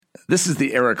This is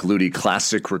the Eric Ludy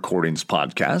Classic Recordings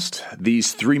podcast.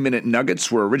 These 3-minute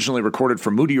nuggets were originally recorded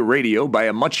for Moodier Radio by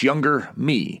a much younger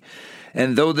me.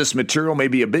 And though this material may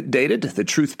be a bit dated, the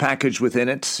truth package within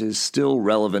it is still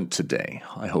relevant today.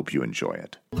 I hope you enjoy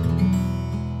it.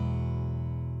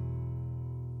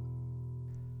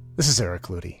 This is Eric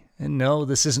Ludy, and no,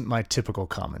 this isn't my typical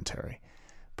commentary,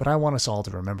 but I want us all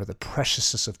to remember the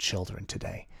preciousness of children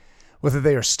today. Whether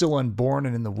they are still unborn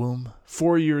and in the womb,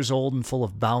 4 years old and full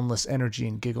of boundless energy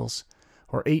and giggles,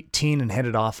 or 18 and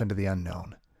headed off into the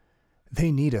unknown.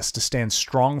 They need us to stand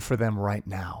strong for them right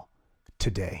now,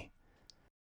 today.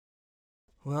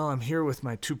 Well, I'm here with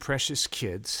my two precious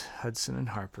kids, Hudson and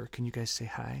Harper. Can you guys say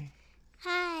hi?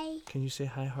 Hi. Can you say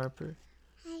hi, Harper?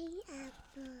 Hi,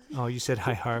 Apple. Oh, you said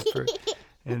hi, Harper.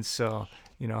 And so,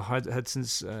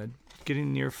 Hudson's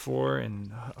getting near 4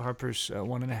 and Harper's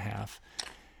 1.5.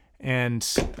 And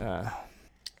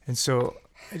so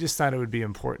I just thought it would be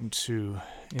important to,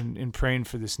 in praying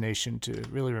for this nation, to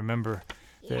really remember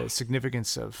the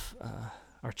significance of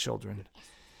our children.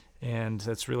 And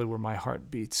that's really where my heart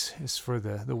beats, is for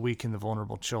the weak and the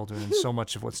vulnerable children, and so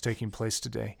much of what's taking place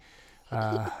today,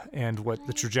 and what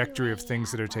the trajectory of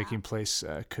things that are taking place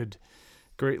could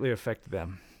greatly affect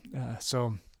them.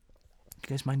 So, you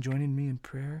guys mind joining me in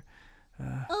prayer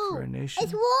for our nation?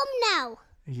 It's warm now.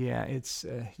 Yeah,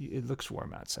 it looks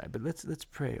warm outside, but let's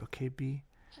pray, okay, B?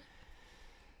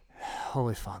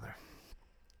 Holy Father,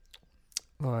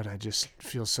 Lord, I just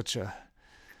feel such a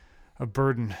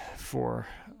burden for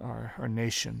our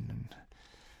nation and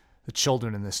the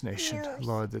children in this nation,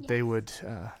 Lord, that they would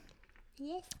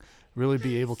really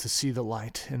be able to see the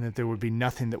light, and that there would be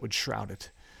nothing that would shroud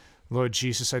it. Lord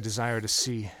Jesus, I desire to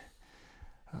see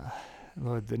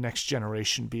Lord, the next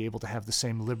generation be able to have the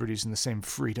same liberties and the same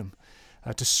freedom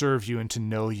to serve you and to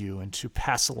know you and to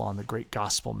pass along the great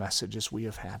gospel message as we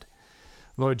have had.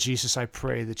 Lord Jesus, I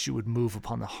pray that you would move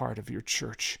upon the heart of your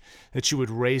church, that you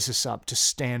would raise us up to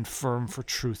stand firm for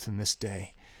truth in this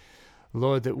day.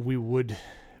 Lord, that we would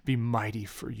be mighty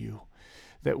for you,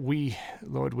 that we,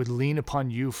 Lord, would lean upon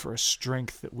you for a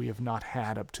strength that we have not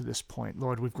had up to this point.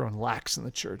 Lord, we've grown lax in the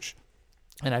church,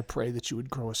 and I pray that you would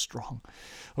grow us strong.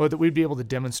 Lord, that we'd be able to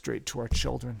demonstrate to our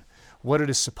children what it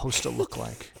is supposed to look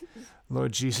like.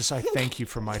 Lord Jesus, I thank you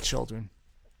for my children,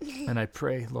 and I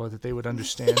pray, Lord, that they would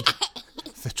understand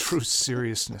the true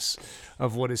seriousness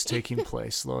of what is taking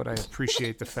place. Lord, I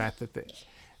appreciate the fact that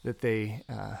they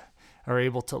are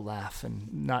able to laugh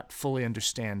and not fully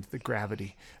understand the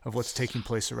gravity of what's taking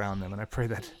place around them, and I pray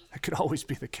that could always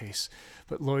be the case.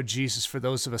 But Lord Jesus, for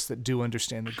those of us that do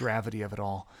understand the gravity of it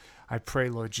all, I pray,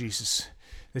 Lord Jesus,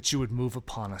 that you would move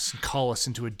upon us and call us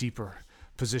into a deeper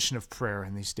position of prayer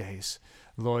in these days.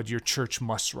 Lord, your church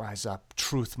must rise up,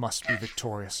 truth must be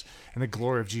victorious, and the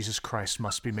glory of Jesus Christ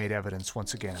must be made evidence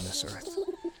once again on this earth.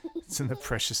 It's in the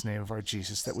precious name of our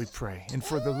Jesus that we pray. And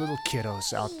for the little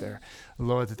kiddos out there,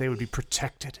 Lord, that they would be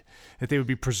protected, that they would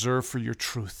be preserved for your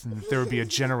truth, and that there would be a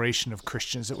generation of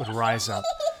Christians that would rise up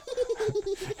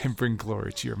and bring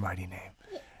glory to your mighty name.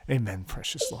 Amen,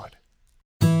 precious Lord.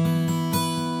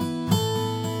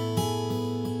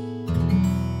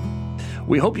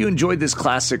 We hope you enjoyed this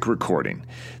classic recording.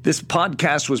 This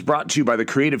podcast was brought to you by the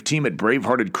creative team at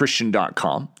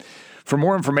braveheartedchristian.com. For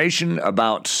more information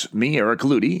about me, Eric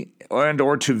Ludy,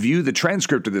 or to view the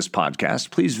transcript of this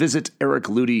podcast, please visit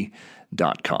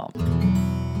ericludy.com.